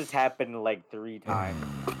think this has happened like 3 times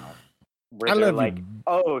now. Where I they're love like, you.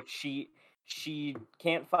 oh, she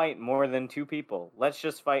can't fight more than 2 people. Let's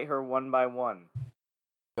just fight her one by one.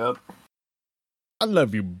 Yep. I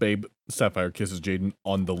love you, babe. Sapphire kisses Jaden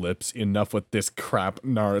on the lips. Enough with this crap.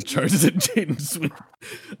 Nara charges at Jaden. Sweet.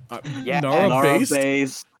 Yeah, Nara based?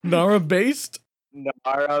 based. Nara based?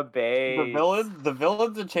 Nara Bay. The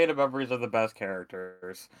villains in Chain of Memories are the best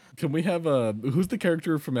characters. Can we have who's the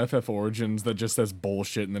character from FF Origins that just says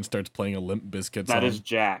bullshit and then starts playing a Limp Bizkit song? That is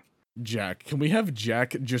Jack. Jack. Can we have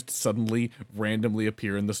Jack just suddenly randomly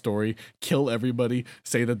appear in the story, kill everybody,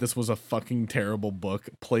 say that this was a fucking terrible book,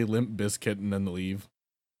 play Limp Bizkit, and then leave?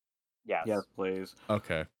 Yes. Yes, please.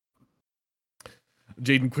 Okay.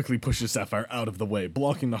 Jaden quickly pushes Sapphire out of the way,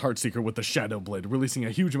 blocking the Heartseeker with the Shadow Blade, releasing a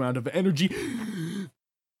huge amount of energy.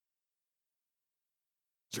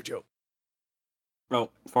 Sergio. Oh,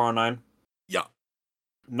 409. Yeah.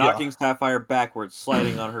 Knocking Sapphire backwards,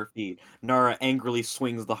 sliding on her feet. Nara angrily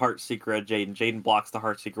swings the Heartseeker at Jaden. Jaden blocks the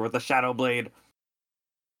Heartseeker with a Shadow Blade.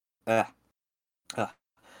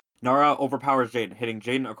 Nara overpowers Jaden, hitting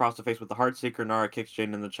Jaden across the face with the Heartseeker. Nara kicks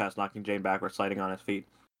Jaden in the chest, knocking Jaden backwards, sliding on his feet.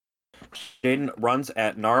 Jaden runs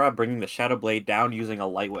at Nara, bringing the Shadow Blade down using a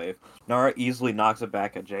Light Wave. Nara easily knocks it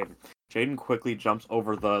back at Jaden. Jaden quickly jumps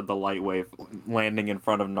over the Light Wave, landing in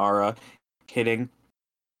front of Nara, hitting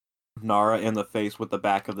Nara in the face with the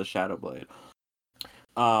back of the Shadow Blade.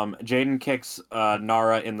 Jaden kicks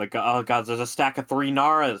Nara in the oh god, there's a stack of 3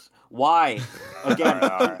 Naras. Why? Again,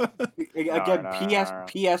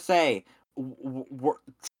 PSA.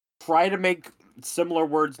 Try to make similar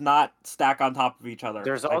words not stack on top of each other.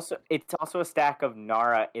 There's it's also a stack of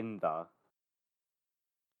Nara in the.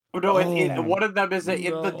 No, one of them is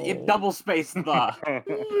in double space. There's a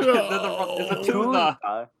 2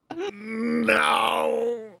 the.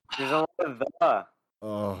 No. There's a lot of the.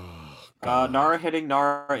 Oh. Nara hitting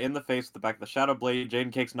Nara in the face with the back of the Shadow Blade.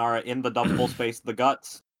 Jaden kicks Nara in the double space, the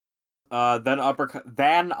guts. Then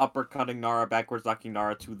uppercutting Nara backwards, knocking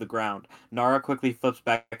Nara to the ground. Nara quickly flips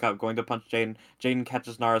back up, going to punch Jaden. Jaden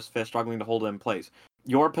catches Nara's fist, struggling to hold it in place.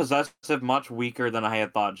 You're possessive, much weaker than I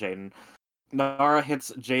had thought, Jaden. Nara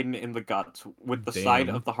hits Jaden in the guts with the side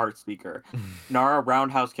of the Heartseeker. Nara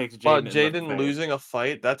roundhouse kicks Jaden. But Jaden losing a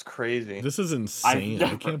fight? That's crazy. This is insane.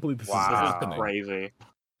 I can't believe this is happening. This is crazy.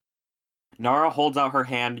 Nara holds out her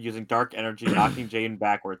hand using dark energy, knocking Jaden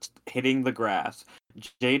backwards, hitting the grass.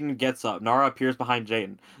 Jaden gets up. Nara appears behind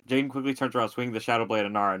Jaden. Jaden quickly turns around, swinging the Shadow Blade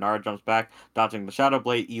at Nara. Nara jumps back, dodging the Shadow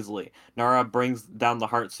Blade easily. Nara brings down the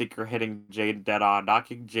Heartseeker, hitting Jaden dead on,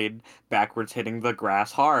 knocking Jaden backwards, hitting the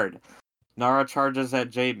grass hard. Nara charges at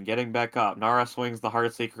Jaden, getting back up. Nara swings the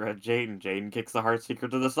Heartseeker at Jaden. Jaden kicks the Heartseeker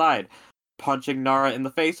to the side, punching Nara in the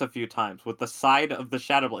face a few times with the side of the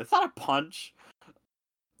Shadow Blade. It's not a punch.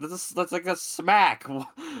 That's like a smack.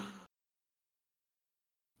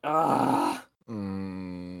 Jaden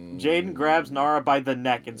grabs Nara by the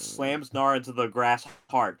neck and slams Nara into the grass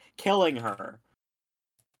hard, killing her.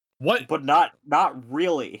 What? But not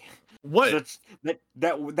really. What?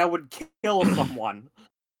 That would kill someone.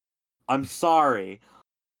 I'm sorry.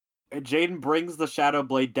 Jaden brings the Shadow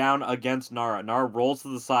Blade down against Nara. Nara rolls to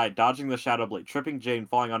the side, dodging the Shadow Blade, tripping Jaden,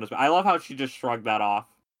 falling on his back. I love how she just shrugged that off.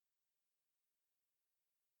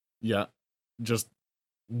 Yeah. Just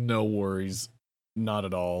no worries. Not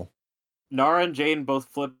at all. Nara and Jaden both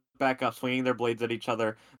flip back up, swinging their blades at each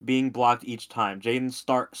other, being blocked each time. Jaden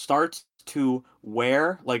starts to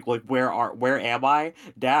where am I?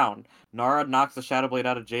 Down. Nara knocks the Shadow Blade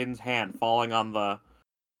out of Jaden's hand, falling on the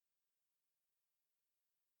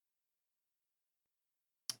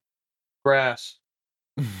grass.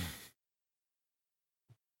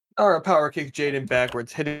 Nara power kicks Jaden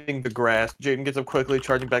backwards, hitting the grass. Jaden gets up quickly,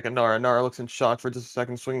 charging back at Nara. Nara looks in shock for just a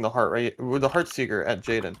second, swinging the Heartseeker at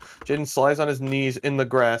Jaden. Jaden slides on his knees in the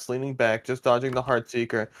grass, leaning back, just dodging the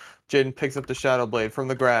Heartseeker. Jaden picks up the Shadow Blade from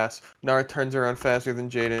the grass. Nara turns around faster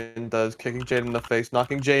than Jaden does, kicking Jaden in the face,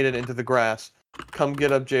 knocking Jaden into the grass. Come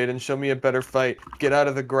get up, Jaden. Show me a better fight. Get out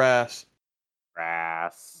of the grass.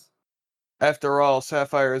 Grass. After all,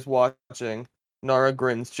 Sapphire is watching. Nara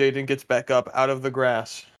grins. Jaden gets back up out of the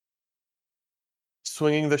grass.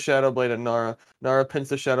 Swinging the Shadow Blade at Nara. Nara pins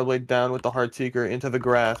the Shadow Blade down with the Heartseeker into the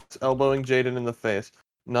grass, elbowing Jaden in the face,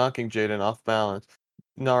 knocking Jaden off balance.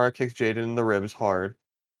 Nara kicks Jaden in the ribs hard.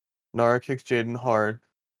 Nara kicks Jaden hard.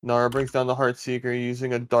 Nara brings down the Heartseeker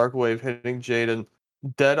using a Dark Wave, hitting Jaden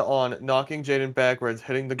dead on, knocking Jaden backwards,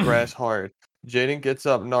 hitting the grass hard. Jaden gets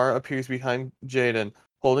up. Nara appears behind Jaden,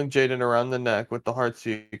 holding Jaden around the neck with the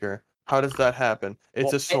Heartseeker. How does that happen?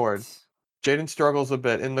 It's a sword. Jaden struggles a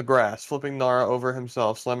bit in the grass, flipping Nara over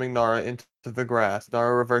himself, slamming Nara into the grass.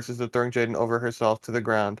 Nara reverses it, throwing Jaden over herself to the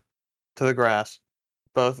grass.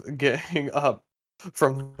 Both getting up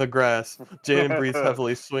from the grass. Jaden breathes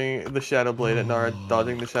heavily, swinging the Shadow Blade at Nara,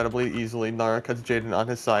 dodging the Shadow Blade easily. Nara cuts Jaden on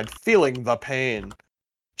his side, feeling the pain.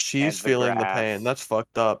 She's feeling the pain. That's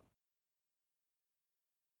fucked up.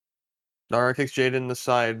 Nara kicks Jaden in the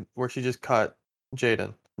side where she just cut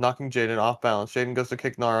Jaden, knocking Jaden off balance. Jaden goes to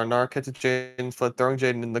kick Nara. Nara catches Jaden's foot, throwing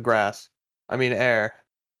Jaden in the grass. Air.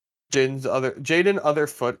 Jaden's other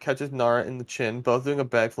foot catches Nara in the chin, both doing a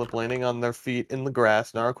backflip, landing on their feet in the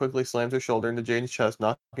grass. Nara quickly slams her shoulder into Jaden's chest,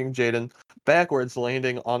 knocking Jaden backwards,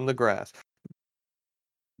 landing on the grass.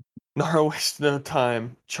 Nara wastes no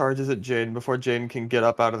time, charges at Jaden before Jaden can get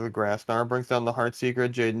up out of the grass. Nara brings down the Heartseeker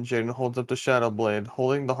at Jaden. Jaden holds up the Shadow Blade,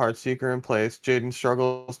 holding the Heartseeker in place. Jaden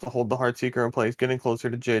struggles to hold the Heartseeker in place, getting closer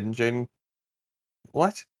to Jaden.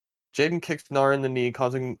 What? Jaden kicks Nara in the knee,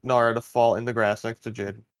 causing Nara to fall in the grass next to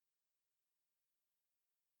Jaden.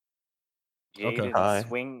 Okay. Jaden Hi.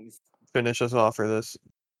 swings. Finish us off for this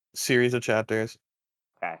series of chapters.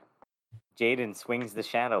 Okay. Jaden swings the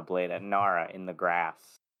Shadow Blade at Nara in the grass.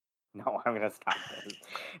 No, I'm gonna stop this.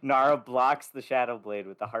 Nara blocks the Shadow Blade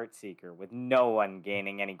with the Heartseeker, with no one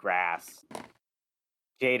gaining any grass.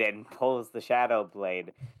 Jaden pulls the Shadow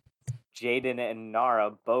Blade. Jaden and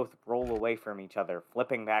Nara both roll away from each other,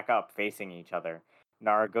 flipping back up, facing each other.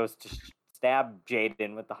 Nara goes to stab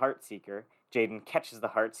Jaden with the Heartseeker. Jaden catches the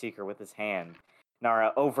Heartseeker with his hand.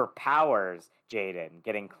 Nara overpowers Jaden,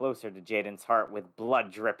 getting closer to Jaden's heart with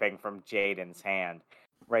blood dripping from Jaden's hand.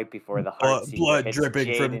 Right before the Heartseeker Blood hits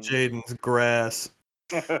dripping from Jaden. Jaden's grass.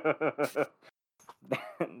 That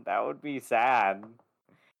would be sad.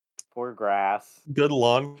 Poor grass. Good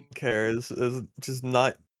lawn care is just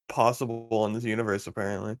not possible in this universe,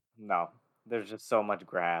 apparently. No, there's just so much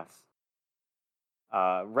grass.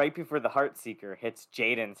 Right before the Heartseeker hits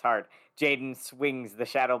Jaden's heart, Jaden swings the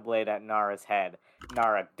Shadow Blade at Nara's head.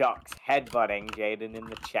 Nara ducks, headbutting Jaden in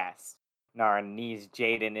the chest. Nara knees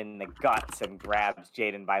Jaden in the guts and grabs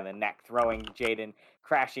Jaden by the neck, throwing Jaden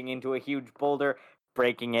crashing into a huge boulder,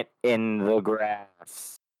 breaking it in the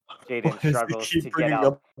grass. Jaden Why does he struggles keep to get bringing up.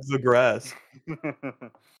 up the grass?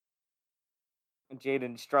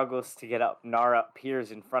 Jaden struggles to get up. Nara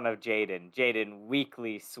appears in front of Jaden. Jaden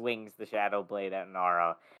weakly swings the Shadow Blade at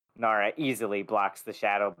Nara. Nara easily blocks the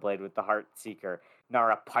Shadow Blade with the Heartseeker.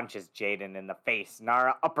 Nara punches Jaden in the face.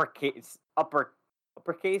 Nara uppercuts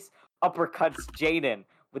Jaden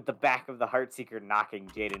with the back of the Heartseeker, knocking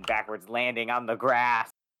Jaden backwards, landing on the grass.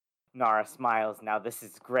 Nara smiles. Now this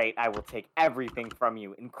is great. I will take everything from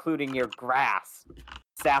you, including your grass.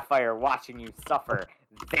 Sapphire watching you suffer.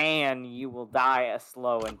 Then you will die a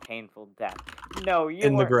slow and painful death. No, you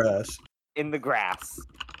In the weren't grass. in the grass.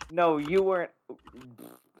 No, you weren't.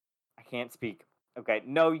 I can't speak. Okay,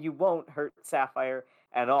 no, you won't hurt Sapphire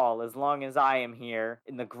at all as long as I am here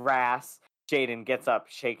in the grass. Jaden gets up,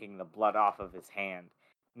 shaking the blood off of his hand.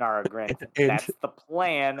 Nara grins. And- That's the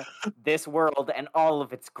plan. This world and all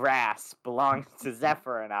of its grass belongs to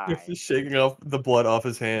Zephyr and I. Just shaking off the blood off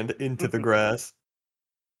his hand into the grass.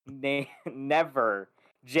 Never.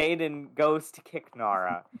 Jaden goes to kick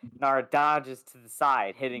Nara. Nara dodges to the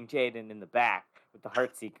side, hitting Jaden in the back with the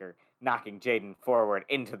Heartseeker, knocking Jaden forward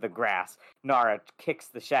into the grass. Nara kicks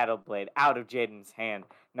the Shadow Blade out of Jaden's hand.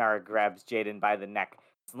 Nara grabs Jaden by the neck,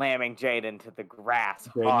 slamming Jaden to the grass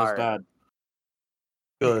Jaden is hard. dead.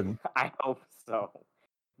 Good. I hope so.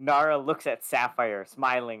 Nara looks at Sapphire,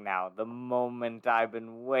 smiling now. The moment I've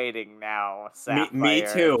been waiting now, Sapphire. Me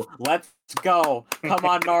too. Let's go. Come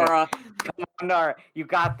on, Nora. Come on, Nara. You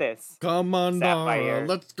got this. Come on, Nara. Sapphire.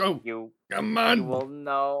 Let's go. You Come You on. will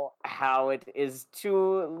know how it is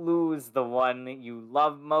to lose the one you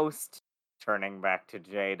love most. Turning back to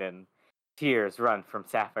Jaden. Tears run from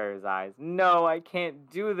Sapphire's eyes. No, I can't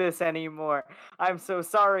do this anymore. I'm so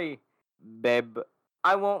sorry. Babe,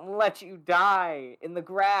 I won't let you die in the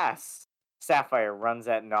grass. Sapphire runs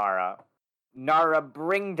at Nara. Nara,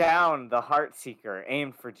 bring down the Heartseeker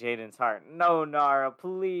aimed for Jaden's heart. No, Nara,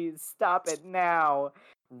 please stop it now.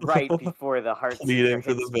 Right before the Heartseeker Pleading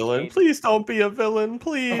for the hits villain. Jaden. Please don't be a villain,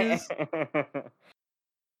 please.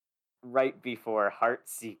 Right before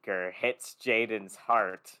Heartseeker hits Jaden's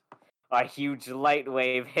heart, a huge light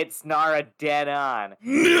wave hits Nara dead on,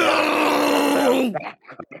 No!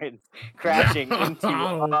 backwards, crashing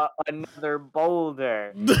into another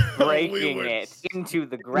boulder, breaking it into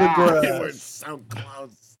the grass. grass. We were so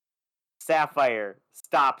close. Sapphire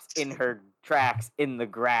stops in her tracks in the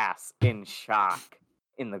grass, in shock,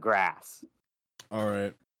 in the grass. All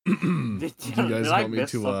right. Did, Do you guys I want me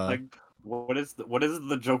miss to something? What is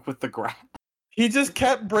the joke with the grass? He just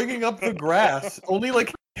kept bringing up the grass. Only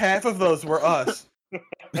like half of those were us.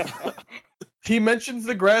 He mentions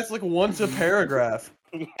the grass like once a paragraph.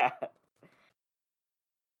 Yeah.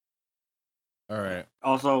 All right.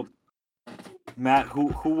 Also, Matt,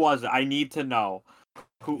 who was it? I need to know.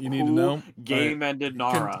 Who You need to know? game ended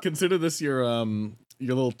Nara? Consider this your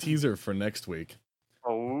little teaser for next week.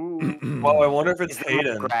 Oh. Oh, I wonder if it's It's in the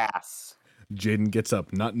Hayden. grass. Jaden gets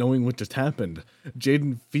up, not knowing what just happened.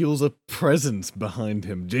 Jaden feels a presence behind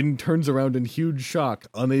him. Jaden turns around in huge shock,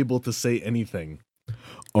 unable to say anything.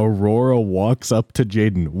 Aurora walks up to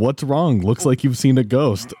Jaden. What's wrong? Looks like you've seen a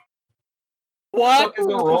ghost. What? Is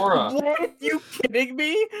Aurora? What? You kidding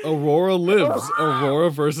me? Aurora lives. Aurora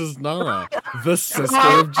versus Nara, the sister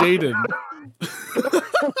of Jaden.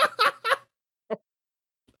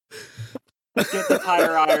 Get the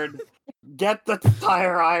tire iron. Get the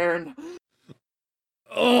tire iron.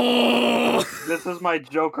 Oh! This is my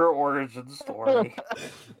Joker origin story.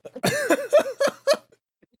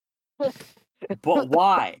 But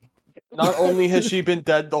why? Not only has she been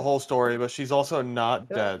dead the whole story, but she's also not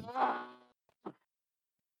dead.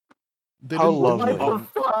 They How didn't- lovely.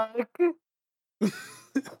 What the fuck?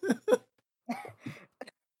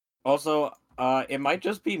 Also, it might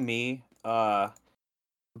just be me, but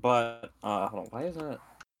hold on, why isn't it?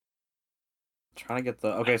 Trying to get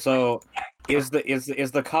the okay. So, is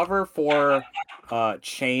the cover for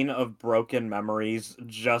Chain of Broken Memories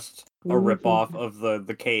just a ripoff of the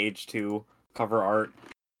KH2 cover art?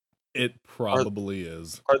 It probably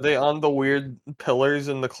is. Are they on the weird pillars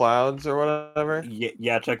in the clouds or whatever?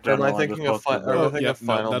 Yeah, check Or am I general. thinking of posted Or I Oh, think yeah, of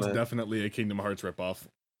Final that's Man. definitely a Kingdom Hearts ripoff.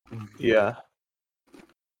 Yeah.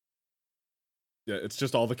 Yeah, it's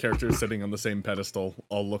just all the characters sitting on the same pedestal,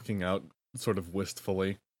 all looking out sort of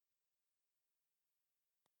wistfully.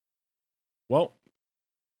 Well,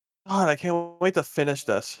 God, I can't wait to finish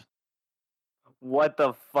this. What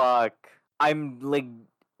the fuck? I'm like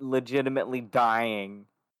legitimately dying.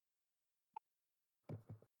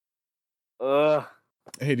 Ugh.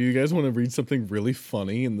 hey, do you guys want to read something really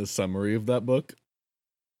funny in the summary of that book?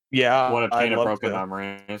 Yeah, What a I'd Chain of love Broken to.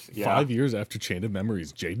 Memories. Yeah. 5 years after Chain of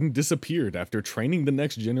Memories, Jaden disappeared after training the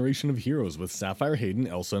next generation of heroes with Sapphire, Hayden,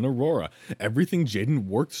 Elsa, and Aurora. Everything Jaden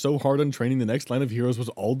worked so hard on training the next line of heroes was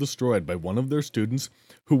all destroyed by one of their students,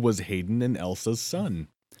 who was Hayden and Elsa's son,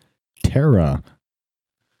 Terra.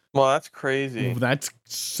 Well, that's crazy. That's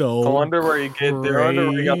so. I wonder where you get. I wonder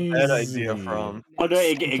where you got that idea crazy. from. Oh no,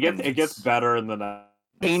 it gets better in the next.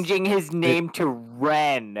 Changing his name to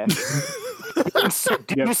Ren.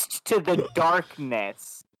 Seduced to the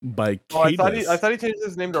darkness. By Oh, I thought he Cadus. changed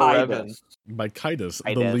his name to Revan. Tidus. By Kaidos,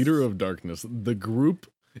 the Kaidos. leader of darkness. The group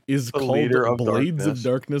is The called leader of Blades Darkness. of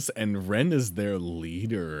Darkness, and Ren is their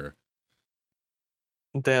leader.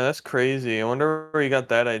 Damn, that's crazy. I wonder where you got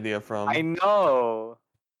that idea from. I know.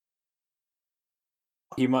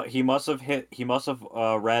 He must have read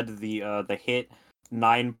the hit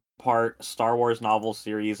 9-part Star Wars novel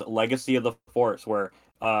series Legacy of the Force, where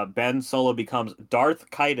Ben Solo becomes Darth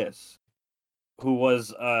Kaidos, who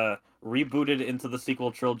was rebooted into the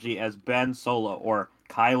sequel trilogy as Ben Solo or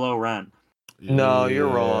Kylo Ren. No, you're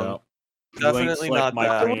wrong. You ain't Definitely slick, not Mike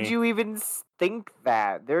that. Why Green. would you even think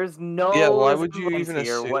that? There's no Yeah, why would you semblance even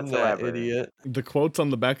here assume whatsoever. that, idiot? The quotes on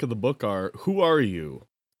the back of the book are, "Who are you?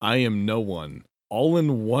 I am no one." All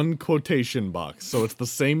in one quotation box. So it's the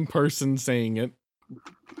same person saying it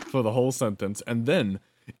for the whole sentence. And then,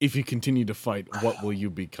 if you continue to fight, what will you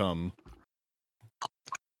become?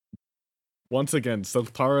 Once again,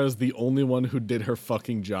 Siltara is the only one who did her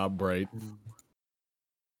fucking job right.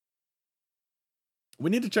 We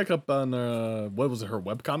need to check up on, what was it, her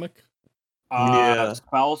webcomic? Yeah.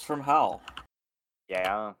 Spells from Hell.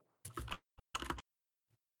 Yeah.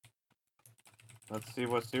 Let's see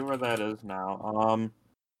where that is now.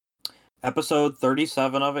 Episode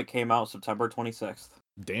 37 of it came out September 26th.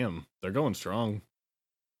 Damn, they're going strong.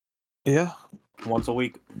 Yeah. Once a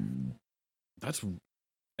week.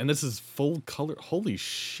 And this is full color. Holy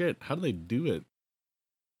shit, how do they do it?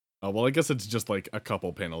 Oh, well, I guess it's just like a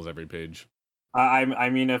couple panels every page. I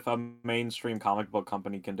mean, if a mainstream comic book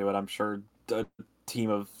company can do it, I'm sure a team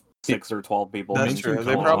of 6 or 12 people. That's can Mainstream true.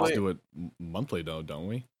 They comic probably- books do it monthly, though, don't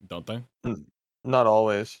we? Don't they? Not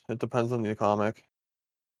always. It depends on the comic.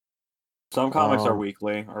 Some comics are Um,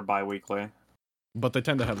 weekly or bi-weekly. But they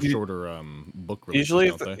tend to have You- shorter book releases, Usually,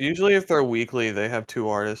 don't they? usually if they're weekly, they have 2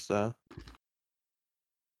 artists though.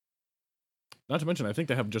 Not to mention, I think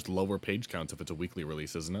they have just lower page counts if it's a weekly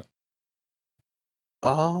release, isn't it?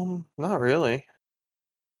 Not really.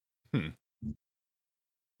 Hmm. At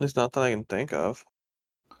least not that I can think of.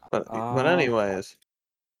 But Um, anyways,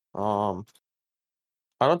 I don't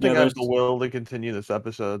think Yeah, I have the there's- will to continue this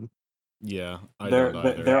episode. Yeah, I There- don't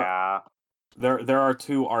there- either. there- Yeah. There are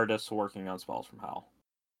 2 artists working on Spells from Hell.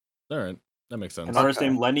 All right, that makes sense. An artist Okay.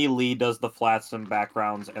 named Lenny Lee does the flats and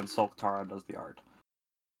backgrounds, and Silk Tara does the art.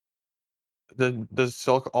 Does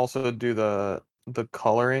Silk also do the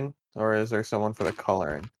coloring, or is there someone for the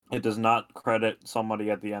coloring? It does not credit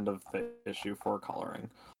somebody at the end of the issue for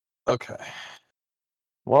coloring. Okay.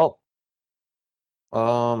 Well,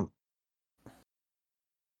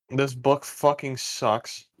 This book fucking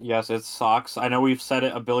sucks. Yes, it sucks. I know we've said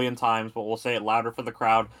it a billion times, but we'll say it louder for the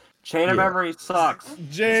crowd. Chain of Yeah. Memory sucks.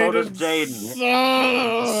 So does Jaden.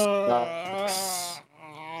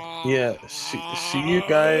 Yeah, see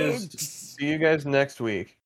you guys next week.